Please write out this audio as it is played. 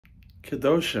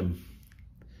Kedoshim,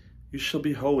 you shall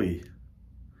be holy.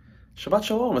 Shabbat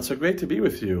Shalom, it's so great to be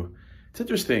with you. It's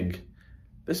interesting.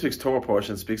 This week's Torah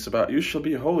portion speaks about you shall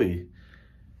be holy.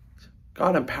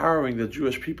 God empowering the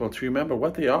Jewish people to remember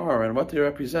what they are and what they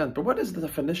represent. But what is the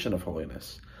definition of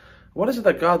holiness? What is it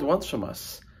that God wants from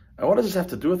us? And what does this have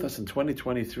to do with us in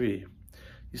 2023?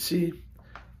 You see,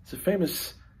 it's a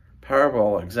famous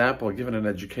parable, example given in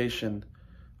education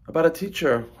about a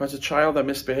teacher who has a child that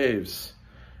misbehaves.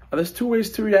 And there's two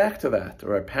ways to react to that,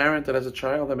 or a parent that has a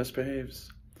child that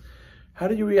misbehaves. How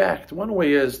do you react? One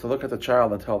way is to look at the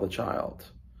child and tell the child,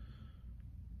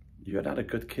 you're not a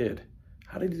good kid.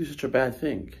 How did you do such a bad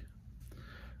thing?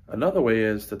 Another way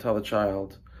is to tell the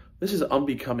child, this is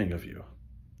unbecoming of you.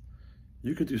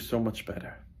 You could do so much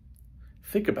better.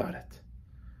 Think about it.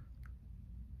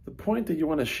 The point that you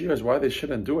want to share is why they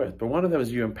shouldn't do it. But one of them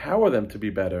is you empower them to be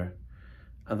better.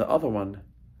 And the other one,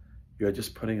 you're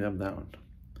just putting them down.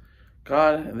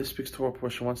 God, in this week's Torah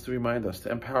portion, wants to remind us,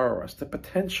 to empower us, the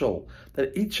potential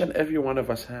that each and every one of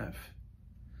us have.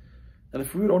 And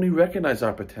if we would only recognize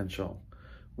our potential,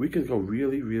 we could go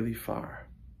really, really far.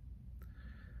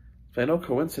 It's no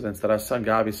coincidence that our son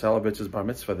Gabi celebrates his Bar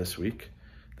Mitzvah this week.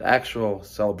 The actual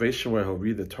celebration where he'll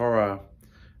read the Torah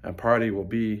and party will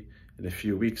be in a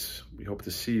few weeks. We hope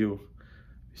to see you.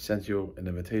 We sent you an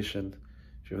invitation.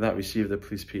 If you have not received it,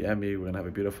 please PM me. We're going to have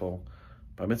a beautiful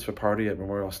Bar Mitzvah party at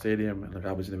Memorial Stadium, and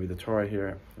Gabi's going to read the Torah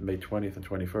here on May 20th and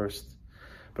 21st.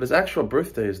 But his actual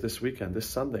birthday is this weekend, this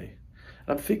Sunday. And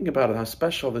I'm thinking about it, how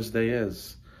special this day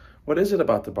is. What is it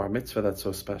about the Bar Mitzvah that's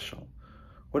so special?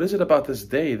 What is it about this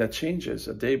day that changes?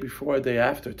 A day before, a day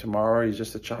after. Tomorrow he's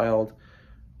just a child.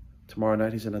 Tomorrow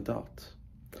night he's an adult.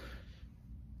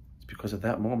 It's because of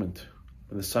that moment,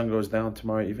 when the sun goes down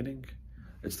tomorrow evening,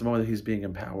 it's the moment that he's being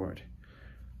empowered.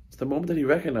 It's the moment that he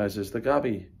recognizes that,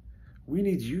 Gabi, we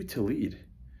need you to lead.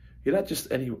 You're not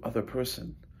just any other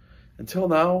person. Until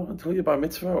now, until your Bar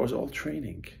Mitzvah, it was all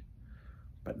training.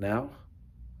 But now,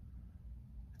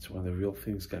 it's when the real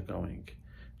things got going.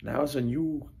 Now is when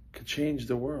you can change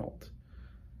the world.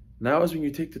 Now is when you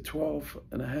take the 12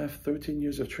 and a half, 13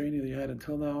 years of training that you had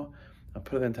until now and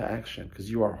put it into action, because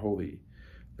you are holy.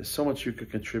 There's so much you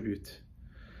could contribute.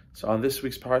 So on this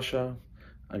week's Parsha,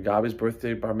 on Gabi's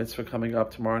birthday, Bar Mitzvah coming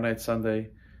up tomorrow night,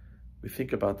 Sunday, we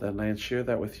think about that, and I share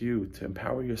that with you to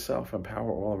empower yourself,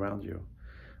 empower all around you.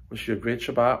 Wish you a great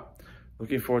Shabbat.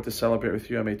 Looking forward to celebrate with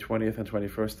you on May 20th and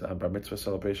 21st, on Bar Mitzvah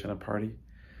celebration and party.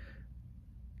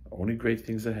 Only great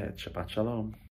things ahead. Shabbat Shalom.